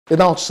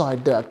And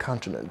outside their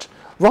continent,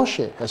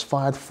 Russia has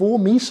fired 4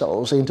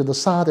 missiles into the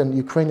southern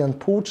Ukrainian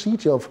port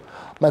city of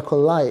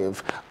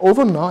Mykolaiv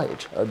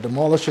overnight,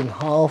 demolishing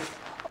half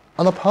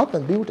an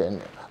apartment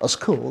building, a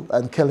school,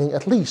 and killing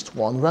at least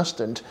 1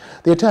 resident.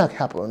 The attack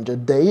happened a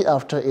day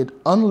after it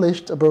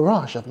unleashed a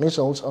barrage of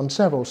missiles on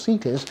several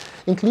cities,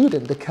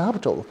 including the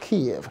capital,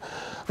 Kiev.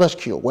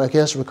 Rescue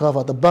workers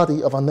recovered the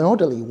body of an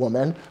elderly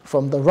woman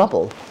from the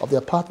rubble of the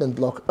apartment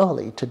block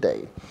early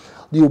today.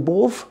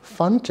 Lyubov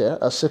Fante,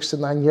 a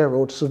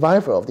 69-year-old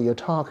survivor of the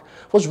attack,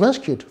 was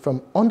rescued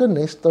from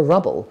underneath the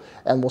rubble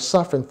and was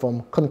suffering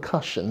from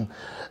concussion.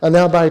 A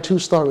nearby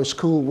 2-story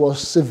school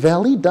was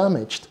severely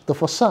damaged. The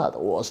facade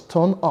was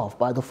torn off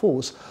by the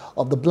force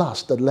of the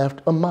blast that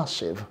left a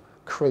massive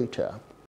crater.